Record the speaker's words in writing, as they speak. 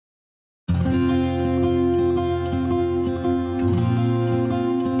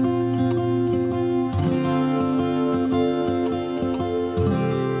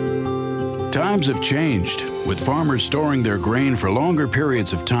Times have changed, with farmers storing their grain for longer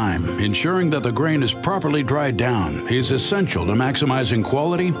periods of time. Ensuring that the grain is properly dried down is essential to maximizing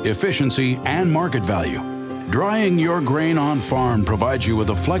quality, efficiency, and market value. Drying your grain on farm provides you with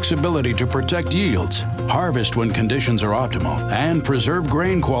the flexibility to protect yields, harvest when conditions are optimal, and preserve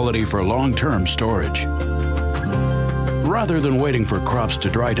grain quality for long-term storage. Rather than waiting for crops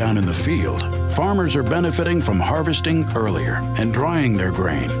to dry down in the field, farmers are benefiting from harvesting earlier and drying their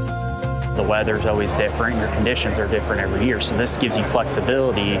grain. The weather's always different, your conditions are different every year, so this gives you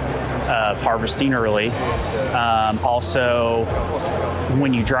flexibility of harvesting early. Also,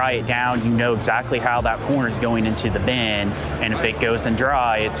 when you dry it down, you know exactly how that corn is going into the bin, and if it goes in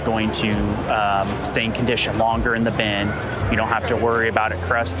dry, it's going to stay in condition longer in the bin. You don't have to worry about it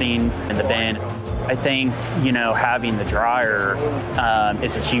crusting in the bin. I think, having the dryer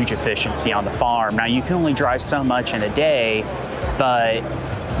is a huge efficiency on the farm. Now, you can only dry so much in a day, but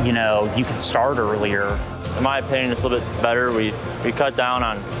you can start earlier. In my opinion, it's a little bit better. We cut down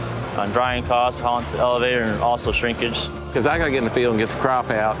on drying costs, hauling to the elevator, and also shrinkage. Because I got to get in the field and get the crop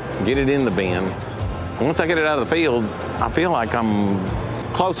out, get it in the bin. Once I get it out of the field, I feel like I'm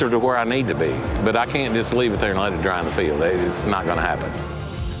closer to where I need to be. But I can't just leave it there and let it dry in the field. It's not going to happen.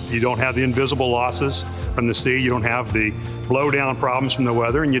 You don't have the invisible losses from the sea, you don't have the blowdown problems from the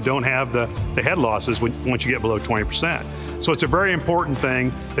weather, and you don't have the head losses once you get below 20%. So it's a very important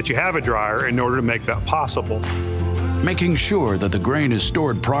thing that you have a dryer in order to make that possible. Making sure that the grain is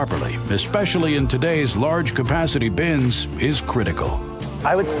stored properly, especially in today's large capacity bins, is critical.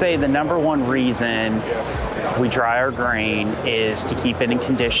 I would say the #1 reason we dry our grain is to keep it in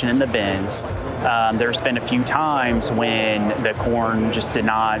condition in the bins. There's been a few times when the corn just did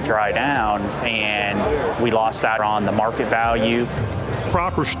not dry down and we lost out on the market value.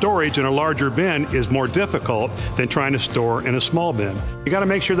 Proper storage in a larger bin is more difficult than trying to store in a small bin. You got to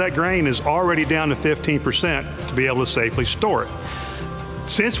make sure that grain is already down to 15% to be able to safely store it.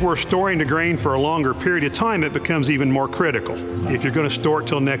 Since we're storing the grain for a longer period of time, it becomes even more critical. If you're going to store it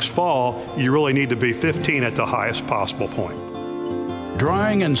till next fall, you really need to be 15 at the highest possible point.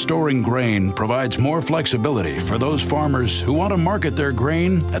 Drying and storing grain provides more flexibility for those farmers who want to market their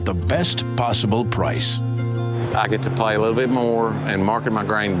grain at the best possible price. I get to play a little bit more and market my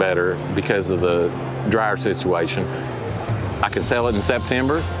grain better because of the dryer situation. I can sell it in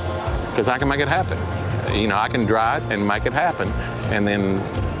September because I can make it happen. I can dry it and make it happen. And then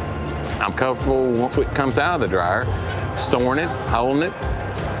I'm comfortable once it comes out of the dryer, storing it, holding it,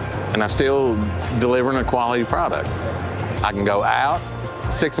 and I'm still delivering a quality product. I can go out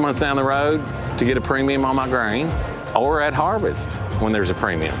 6 months down the road to get a premium on my grain, or at harvest when there's a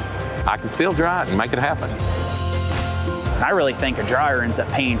premium. I can still dry it and make it happen. I really think a dryer ends up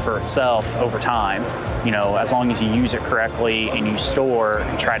paying for itself over time. As long as you use it correctly and you store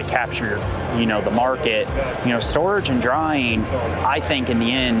and try to capture, the market. Storage and drying, I think in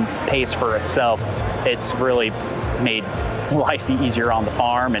the end pays for itself. It's really made life easier on the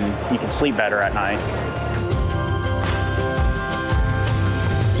farm and you can sleep better at night.